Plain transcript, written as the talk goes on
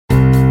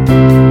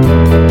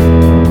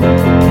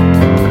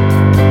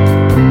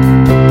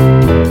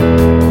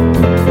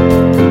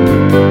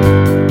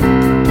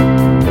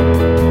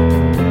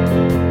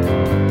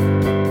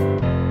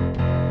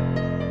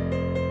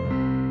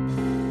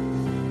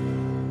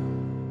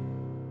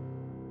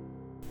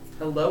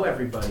Hello,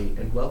 everybody,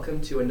 and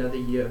welcome to another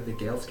year of the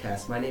Gales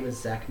Cast. My name is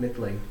Zach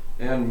Midling.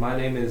 And my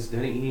name is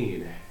Denny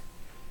Eade.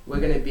 We're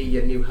going to be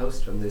your new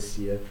host from this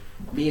year.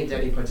 Me and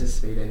Denny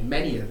participate in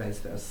many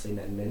events at St.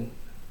 Edmund,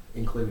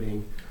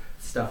 including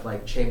stuff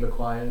like chamber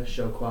choir,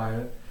 show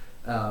choir,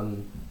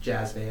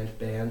 jazz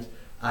band.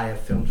 I have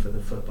filmed for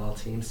the football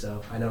team,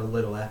 so I know a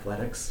little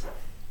athletics.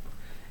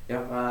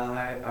 Yep,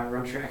 I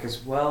run track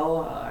as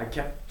well. I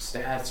kept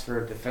stats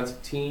for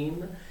defensive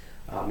team.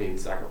 Me and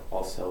Zach are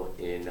also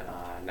in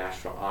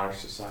National Honor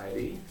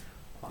Society.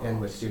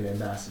 And with student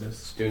ambassadors.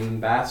 Student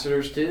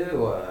ambassadors,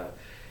 too.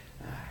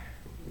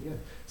 Yeah.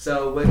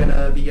 So we're going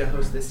to be your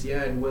host this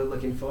year, and we're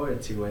looking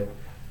forward to it.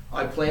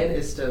 Our plan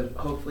is to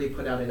hopefully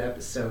put out an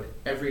episode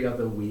every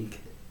other week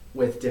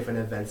with different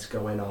events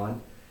going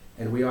on.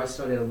 And we are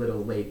starting a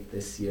little late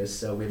this year,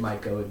 so we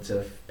might go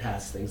into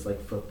past things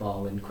like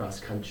football and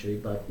cross country,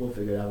 but we'll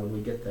figure it out when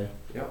we get there.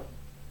 Yep.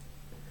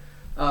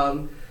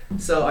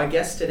 So our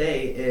guest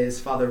today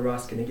is Father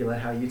Ross Canigula.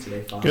 How are you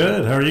today, Father?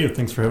 Good. How are you?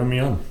 Thanks for having me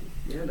on.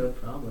 Yeah, no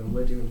problem.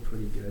 We're doing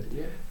pretty good.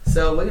 Yeah.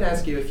 So we're going to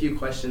ask you a few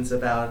questions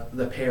about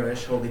the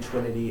parish, Holy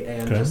Trinity,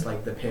 and just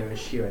like the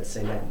parish here at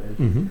St. Edmund.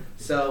 Mm-hmm.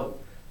 So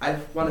I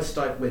want to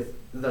start with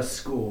the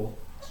school,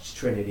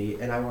 Trinity,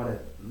 and I want to,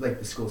 like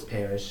the school's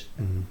parish.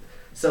 Mm-hmm.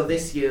 So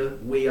this year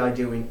we are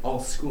doing all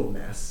school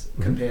mass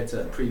compared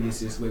to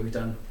previous years where we've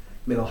done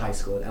middle, high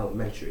school, and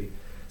elementary.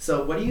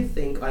 So what do you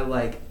think are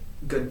like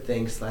good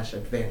things /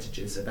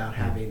 advantages about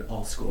having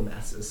all school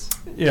masses?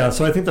 Yeah,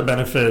 so I think the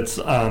benefits,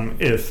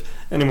 if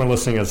anyone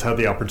listening has had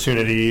the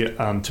opportunity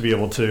to be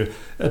able to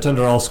attend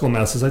our all school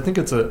masses, I think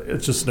it's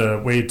just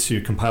a way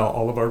to compile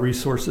all of our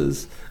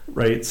resources,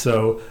 right?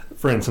 So,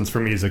 for instance,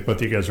 for music, both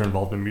of you guys are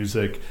involved in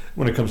music.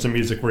 When it comes to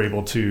music, we're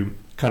able to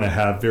kind of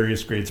have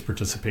various grades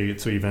participate.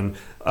 So even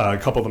a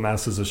couple of the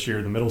masses this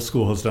year, the middle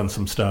school has done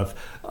some stuff.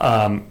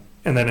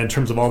 And then in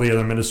terms of all the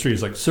other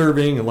ministries like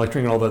serving and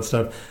lecturing and all that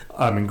stuff,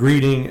 and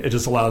greeting, it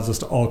just allows us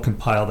to all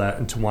compile that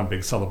into one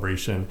big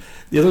celebration.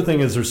 The other thing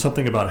is there's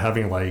something about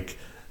having like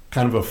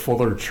kind of a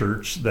fuller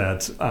church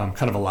that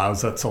kind of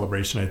allows that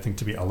celebration, I think,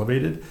 to be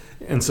elevated.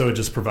 And so it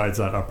just provides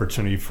that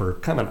opportunity for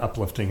kind of an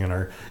uplifting in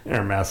our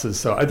masses.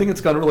 So I think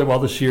it's gone really well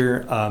this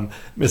year.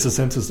 Mrs.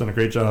 Hintz has done a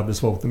great job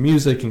as well with the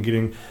music and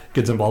getting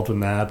kids involved in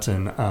that.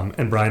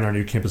 And Brian, our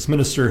new campus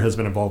minister, has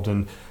been involved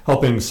in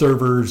helping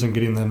servers and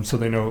getting them so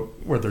they know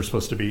where they're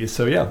supposed to be.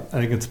 So yeah,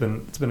 I think it's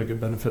been a good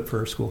benefit for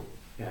our school.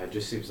 Yeah, it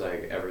just seems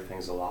like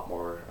everything's a lot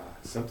more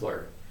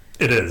simpler.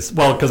 It is.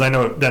 Well, because I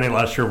know, Denny,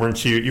 last year,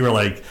 weren't you? You were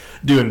like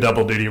doing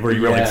double duty where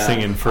you were like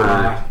singing for.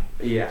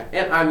 Yeah,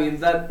 and I mean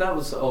that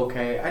was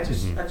okay. I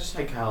just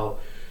like how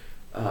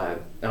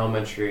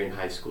elementary and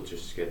high school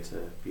just get to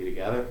be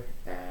together,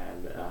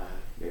 and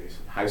maybe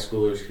some high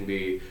schoolers can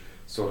be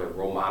sort of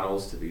role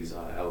models to these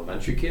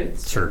elementary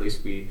kids. Sure. At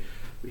least we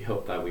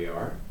hope that we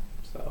are.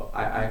 So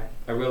I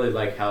really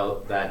like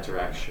how that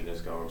direction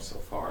is going so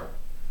far.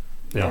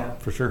 Yeah,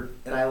 for sure.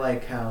 And I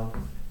like how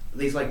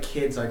these like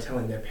kids are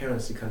telling their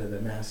parents to come to the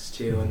mass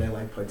too, and they're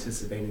like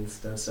participating and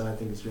stuff. So I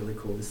think it's really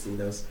cool to see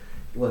those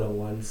little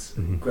ones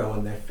grow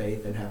in their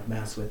faith and have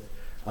mass with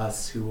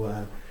us who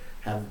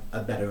have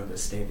a better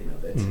understanding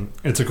of it.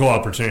 It's a cool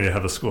opportunity to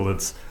have a school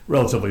that's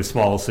relatively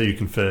small, so you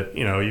can fit,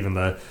 even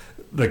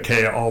the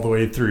K all the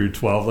way through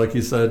 12, like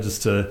you said,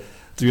 just to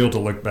be able to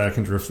look back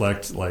and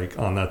reflect like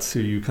on that's who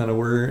you kind of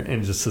were,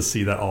 and just to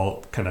see that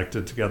all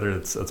connected together.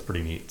 That's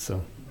pretty neat.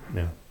 So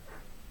yeah.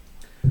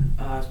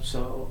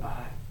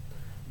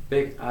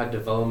 Big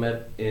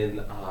development in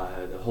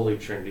the Holy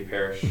Trinity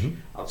Parish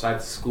outside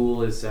the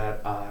school is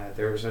that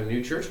there's a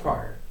new church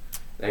choir.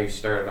 Now you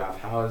started off.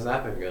 How has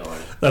that been going?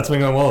 That's been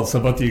going well. So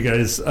both of you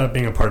guys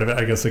being a part of it,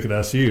 I guess I could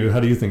ask you, how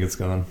do you think it's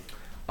gone?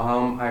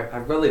 I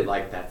really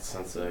like that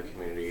sense of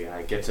community.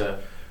 I get to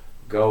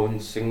go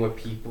and sing with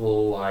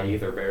people I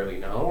either barely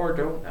know or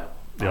don't know.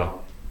 Yeah.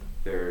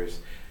 There's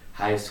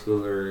high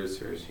schoolers.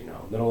 There's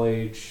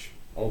middle-aged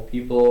old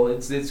people.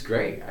 It's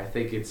great. I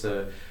think it's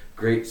a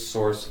great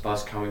source of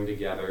us coming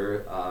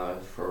together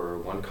for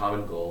one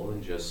common goal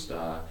and just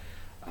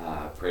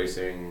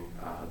praising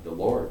the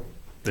Lord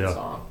in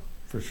song.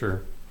 For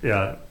sure.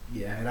 Yeah.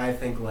 Yeah, and I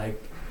think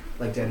like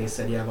Danny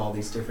said, you have all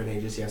these different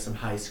ages. You have some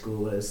high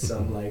schoolers,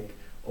 some like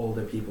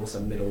older people,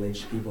 some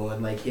middle-aged people,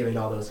 and like hearing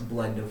all those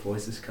blend of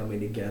voices coming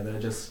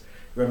together just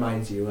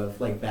reminds you of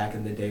like back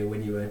in the day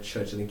when you were at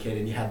church as a kid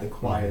and you had the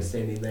choir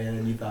standing there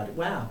and you thought,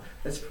 wow,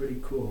 that's pretty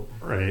cool.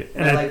 Right.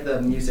 And I like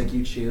the music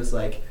you choose.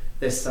 Like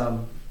there's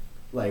some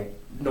like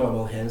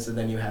normal hymns, and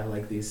then you have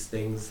like these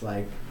things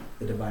like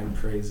the Divine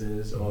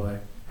Praises or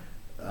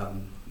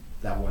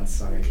that one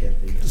song I can't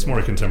think of. Just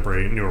more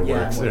contemporary, newer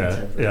words.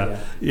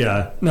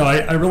 Yeah. No,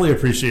 I really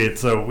appreciate.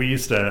 So we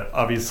used to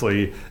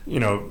obviously,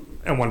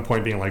 at one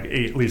point being like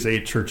at least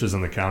 8 churches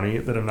in the county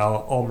that have now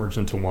all merged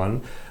into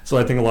one. So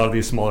I think a lot of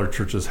these smaller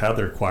churches have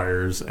their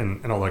choirs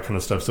and all that kind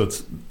of stuff. So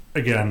it's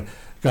again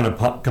kind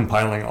of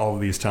compiling all of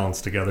these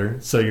talents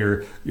together. So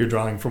you're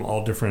drawing from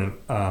all different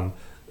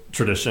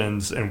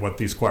traditions and what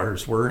these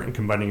choirs were and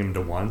combining them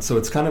into one. So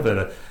it's kind of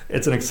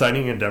it's an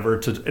exciting endeavor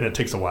and it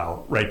takes a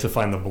while, right, to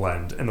find the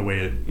blend and the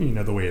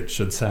way it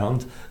should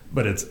sound.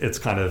 But it's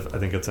kind of, I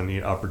think it's a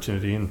neat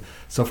opportunity. And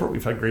so far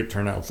we've had great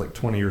turnouts, like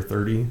 20 or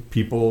 30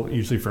 people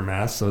usually for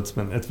Mass. So it's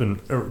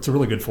a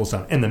really good full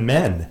sound. And the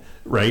men,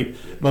 right?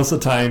 Most of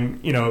the time,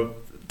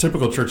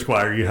 typical church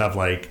choir, you have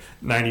like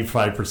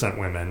 95%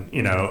 women,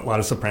 a lot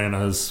of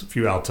sopranos, a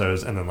few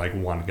altos, and then like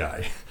one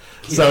guy.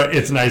 So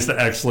it's nice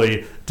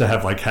to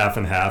have like half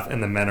and half,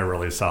 and the men are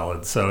really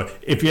solid. So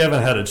if you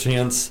haven't had a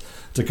chance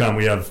to come,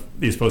 we have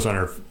these posts on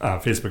our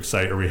Facebook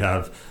site, or we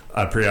have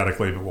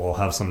periodically, but we'll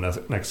have some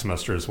next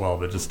semester as well.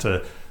 But just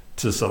to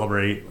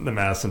celebrate the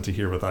Mass and to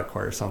hear what that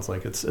choir sounds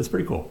like, it's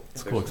pretty cool.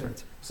 It's a cool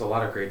experience. It's a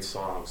lot of great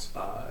songs.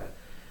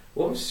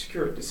 What was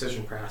your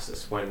decision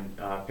process when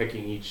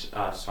picking each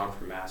song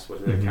for Mass?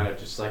 Was it kind of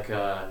just like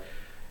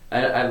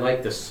I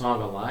like the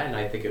song a lot, and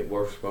I think it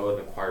works well in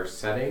the choir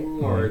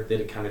setting, or did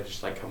it kind of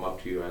just like come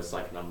up to you as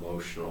like an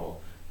emotional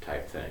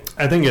type thing?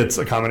 I think it's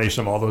a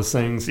combination of all those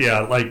things. Yeah,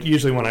 like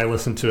usually when I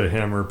listen to a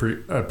hymn or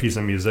a piece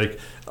of music,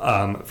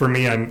 for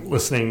me, I'm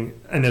listening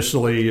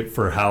initially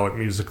for how it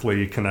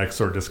musically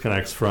connects or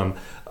disconnects from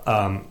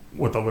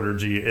what the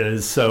liturgy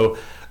is. So,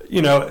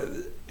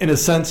 in a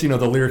sense, the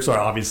lyrics are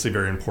obviously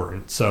very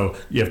important. So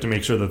you have to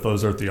make sure that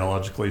those are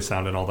theologically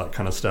sound and all that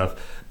kind of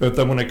stuff. But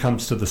then when it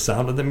comes to the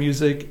sound of the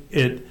music,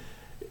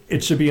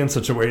 it should be in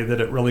such a way that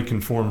it really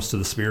conforms to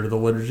the spirit of the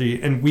liturgy.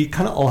 And we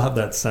kind of all have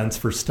that sense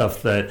for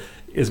stuff that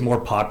is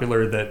more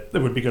popular that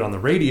would be good on the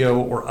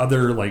radio or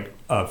other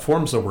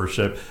forms of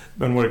worship.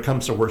 But when it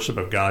comes to worship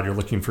of God, you're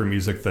looking for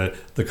music that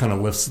kind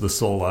of lifts the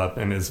soul up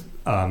and is,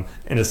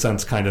 in a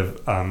sense, kind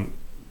of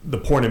the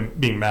point of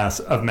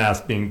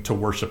Mass being to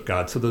worship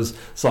God. So those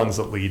songs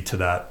that lead to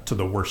that, to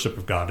the worship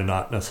of God, and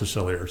not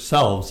necessarily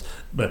ourselves,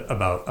 but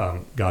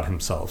about God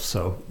Himself.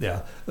 So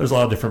yeah, there's a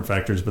lot of different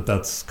factors, but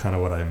that's kind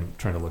of what I'm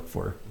trying to look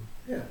for.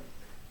 Yeah,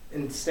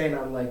 and staying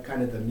on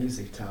kind of the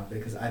music topic,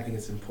 because I think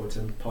it's an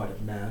important part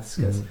of Mass.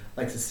 Because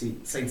like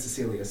Saint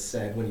Cecilia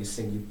said, when you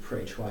sing, you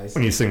pray twice.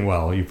 When you sing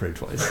well, you pray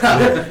twice.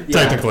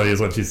 Technically, is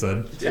what she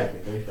said.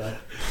 Technically, but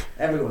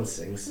everyone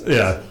sings.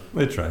 Yeah,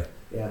 they try.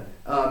 Yeah.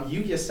 You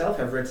yourself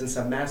have written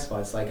some Mass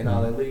spots, like in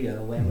Alleluia,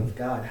 the Lamb of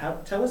God.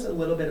 Tell us a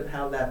little bit of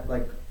how that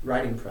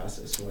writing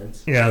process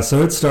went. Yeah,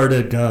 so it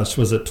started,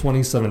 was it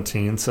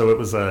 2017? So it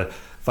was a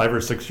 5 or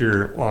 6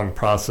 year long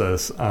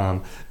process.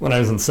 When I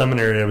was in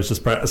seminary, I was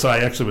so I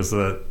actually was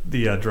the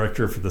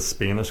director for the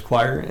Spanish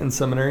choir in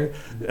seminary,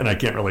 and I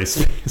can't really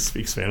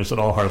speak Spanish at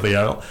all, hardly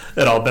at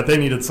all, but they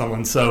needed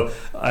someone. So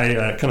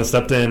I kind of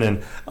stepped in,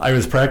 and I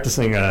was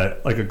practicing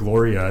a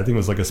Gloria. I think it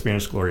was like a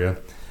Spanish Gloria.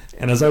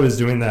 And as I was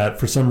doing that,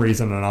 for some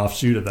reason, an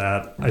offshoot of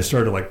that, I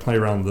started to play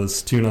around with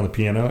this tune on the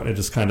piano, and it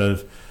just kind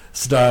of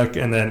stuck.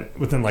 And then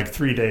within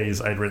 3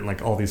 days, I'd written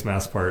all these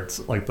Mass parts,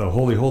 like the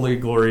Holy, Holy,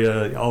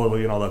 Gloria,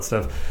 Alleluia, and all that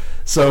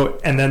stuff. So,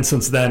 and then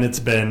since then, it's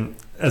been,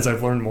 as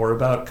I've learned more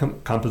about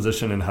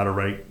composition and how to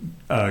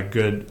write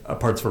good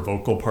parts for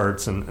vocal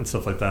parts and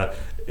stuff like that,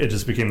 it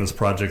just became this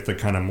project that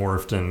kind of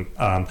morphed and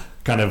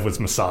kind of was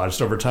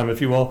massaged over time, if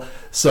you will.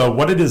 So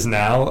what it is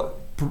now,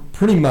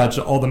 pretty much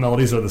all the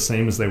melodies are the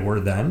same as they were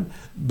then,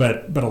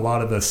 but a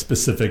lot of the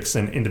specifics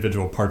and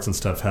individual parts and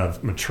stuff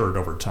have matured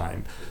over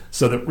time.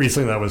 So that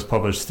recently that was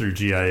published through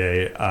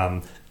GIA,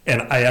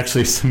 and I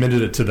actually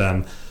submitted it to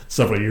them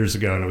several years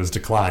ago, and it was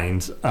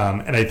declined.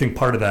 And I think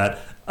part of that,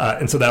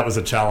 and so that was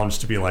a challenge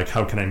to be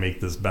how can I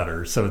make this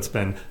better? So it's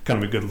been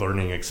kind of a good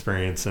learning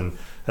experience and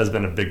has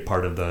been a big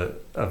part of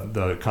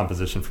the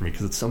composition for me,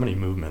 because it's so many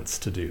movements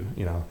to do.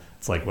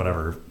 It's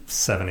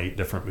 7-8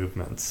 different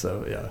movements.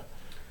 So yeah.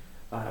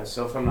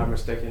 So if I'm not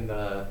mistaken,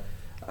 the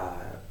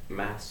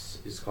Mass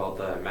is called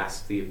the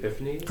Mass of the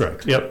Epiphany?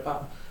 Correct, yep.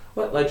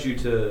 What led you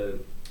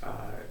to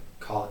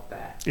call it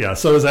that? Yeah,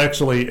 so it's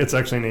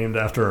actually named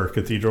after our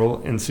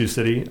cathedral in Sioux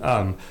City,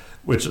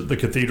 which the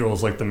cathedral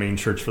is the main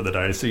church for the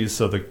diocese,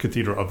 so the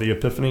Cathedral of the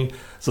Epiphany.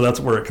 So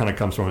that's where it kind of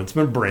comes from. It's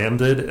been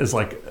branded as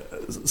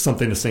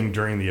something to sing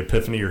during the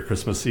Epiphany or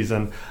Christmas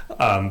season,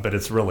 but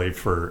it's really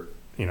for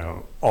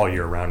all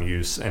year round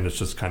use, and it's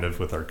just kind of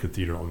with our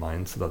cathedral in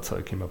mind. So that's how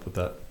I came up with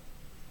that.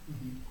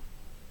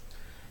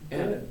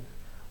 And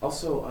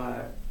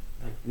also,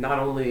 not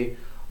only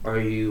are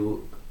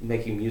you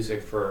making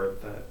music for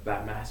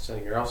that Mass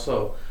setting, you're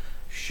also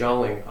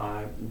showing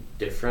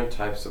different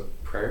types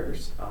of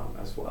prayers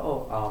as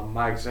well.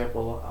 My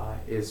example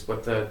is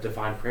with the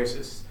Divine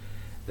Praises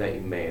that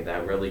you made.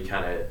 That really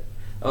that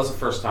was the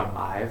first time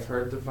I've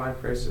heard Divine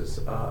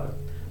Praises.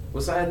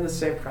 Was that in the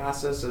same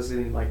process as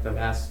in the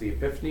Mass of the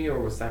Epiphany, or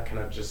was that kind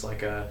of just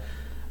a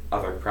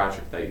other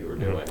project that you were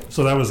doing?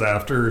 So that was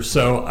after.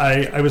 So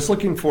I was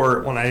looking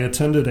for, when I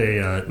attended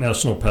a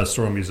National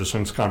Pastoral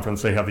Musicians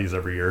Conference, they have these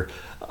every year,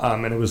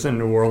 and it was in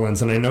New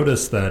Orleans, and I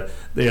noticed that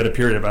they had a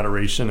period of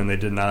adoration and they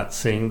did not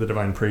sing the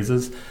Divine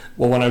Praises.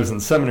 Well, when I was in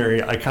seminary,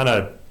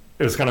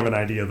 it was kind of an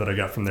idea that I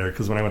got from there,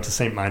 because when I went to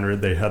St.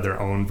 Meinrad, they had their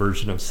own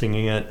version of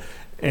singing it,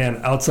 and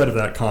outside of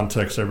that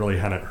context, I really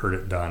hadn't heard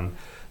it done.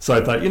 So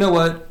I thought, you know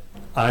what?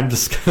 I'm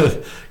just going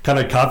to kind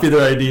of copy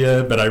their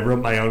idea, but I wrote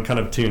my own kind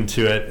of tune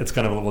to it. It's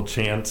kind of a little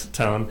chant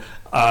tone.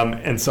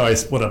 And so I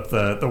split up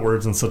the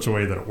words in such a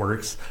way that it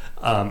works.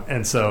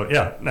 And so,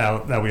 yeah,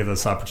 now we have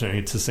this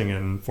opportunity to sing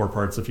in 4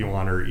 parts if you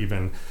want, or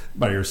even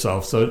by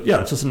yourself. So,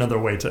 yeah, it's just another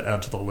way to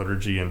add to the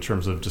liturgy in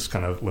terms of just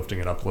kind of lifting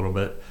it up a little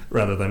bit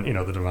rather than,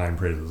 the divine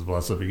praises,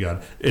 blessed be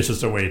God. It's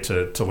just a way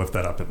to lift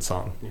that up in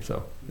song.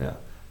 So, yeah.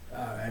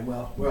 All right,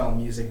 well, we're all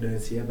music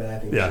nerds here, but I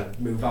think we Yeah. should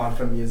move on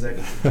from music.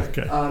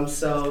 Okay.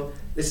 So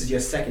this is your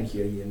second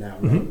year now,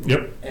 right? Mhm.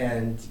 Yep.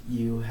 And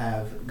you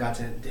have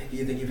do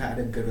you think you've had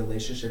a good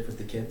relationship with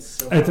the kids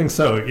so I far? think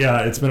so.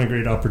 Yeah, it's been a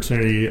great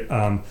opportunity.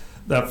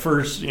 That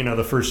first,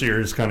 the first year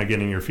is kind of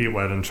getting your feet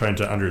wet and trying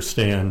to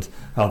understand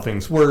how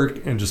things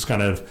work and just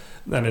kind of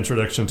that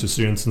introduction to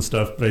students and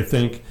stuff. But I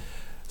think,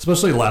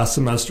 especially last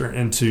semester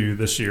into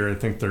this year, I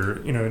think they're,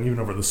 and even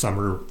over the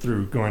summer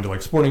through going to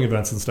like sporting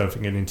events and stuff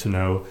and getting to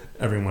know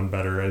everyone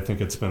better, I think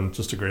it's been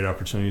just a great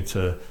opportunity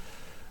to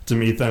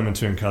meet them and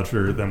to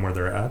encounter them where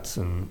they're at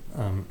and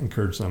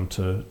encourage them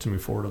to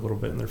move forward a little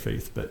bit in their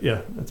faith. But yeah,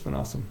 it's been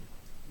awesome.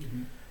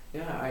 Mm-hmm.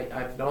 Yeah,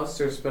 I've noticed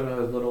there's been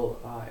a little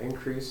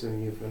increase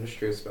in youth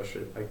ministry,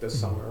 especially like this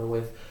summer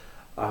with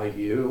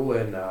you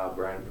and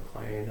Brian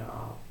McLean.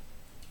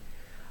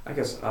 I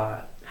guess,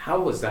 how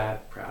was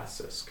that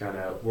process, kind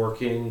of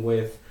working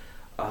with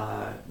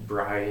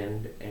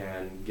Brian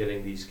and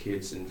getting these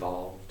kids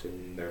involved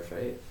in their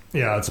faith?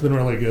 Yeah, it's been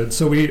really good.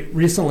 So we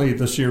recently,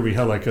 this year, we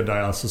had like a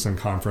diocesan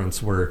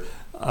conference where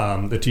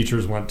the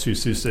teachers went to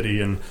Sioux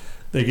City and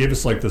they gave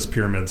us like this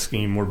pyramid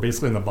scheme where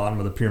basically in the bottom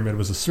of the pyramid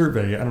was a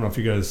survey. I don't know if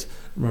you guys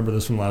remember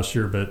this from last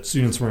year, but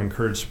students were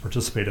encouraged to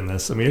participate in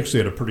this. And we actually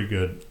had a pretty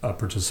good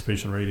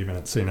participation rate even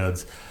at St.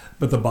 Ed's.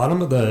 But the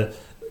bottom of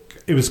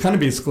it was kind of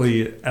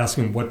basically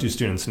asking what do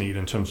students need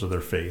in terms of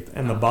their faith.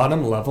 And the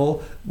bottom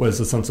level was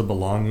a sense of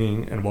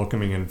belonging and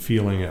welcoming and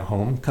feeling at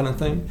home kind of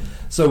thing.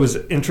 So it was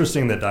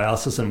interesting that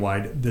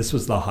diocesan-wide, this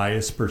was the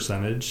highest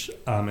percentage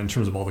in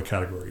terms of all the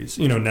categories.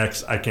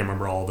 Next, I can't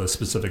remember all the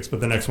specifics, but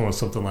the next one was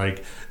something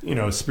like,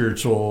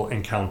 spiritual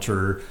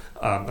encounter.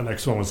 The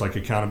next one was like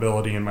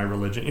accountability in my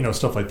religion,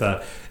 stuff like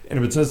that. And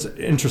it was just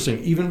interesting,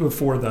 even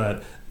before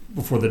the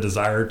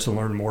desire to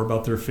learn more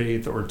about their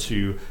faith or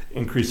to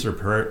increase their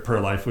prayer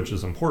life, which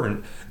is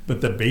important.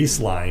 But the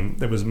baseline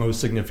that was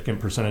most significant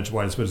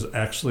percentage-wise was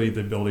actually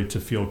the ability to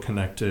feel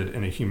connected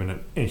in a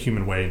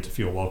human way and to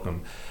feel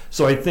welcome.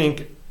 So I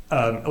think,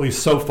 at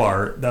least so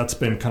far, that's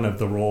been kind of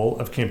the role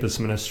of campus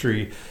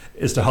ministry,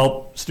 is to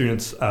help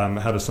students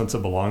have a sense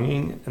of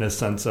belonging and a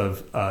sense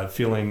of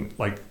feeling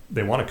like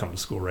they want to come to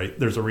school, right?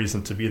 There's a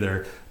reason to be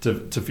there, to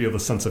feel the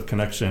sense of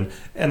connection.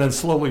 And then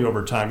slowly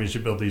over time, as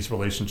you build these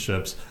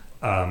relationships,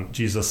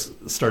 Jesus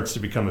starts to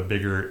become a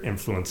bigger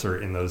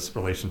influencer in those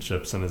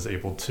relationships and is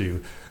able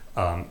to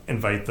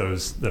invite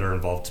those that are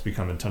involved to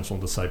become intentional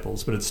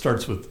disciples. But it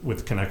starts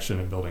with connection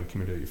and building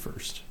community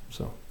first.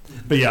 So,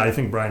 but yeah, I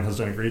think Brian has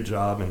done a great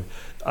job,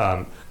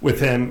 and with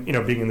him,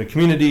 being in the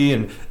community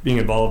and being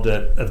involved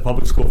at the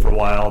public school for a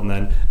while, and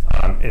then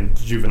in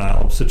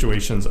juvenile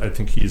situations, I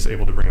think he's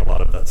able to bring a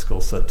lot of that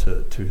skill set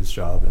to his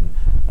job, and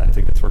I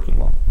think it's working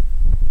well.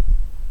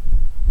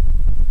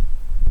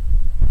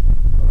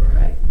 All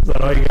right. Is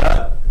that all you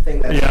got? I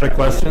think that's Any other all I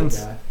questions?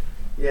 got.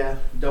 Yeah,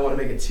 don't want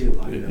to make it too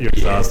long. You're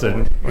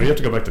exhausted. Well, you have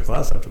to go back to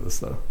class after this,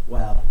 though.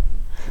 Well,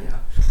 yeah,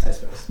 I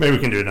suppose. Maybe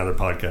we can do another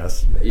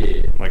podcast,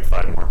 Yeah. like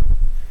 5 more.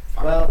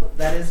 Well,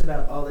 that is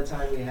about all the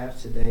time we have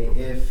today.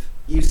 If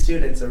you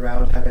students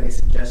around have any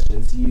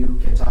suggestions,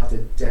 you can talk to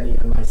Denny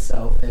and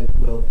myself, and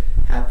we'll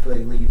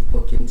happily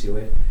look into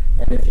it.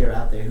 And if you're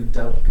out there who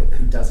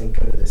doesn't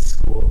go to this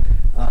school,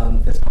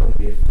 there's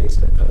probably a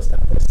Facebook post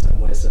out there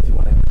somewhere. So if you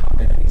want to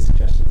comment any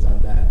suggestions on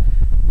that,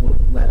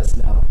 let us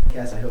know.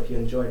 Yes, I hope you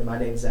enjoyed. My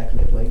name's Zach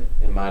Nickling,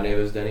 And my name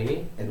is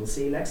Denny. and we'll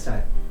see you next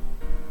time.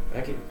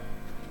 Thank you.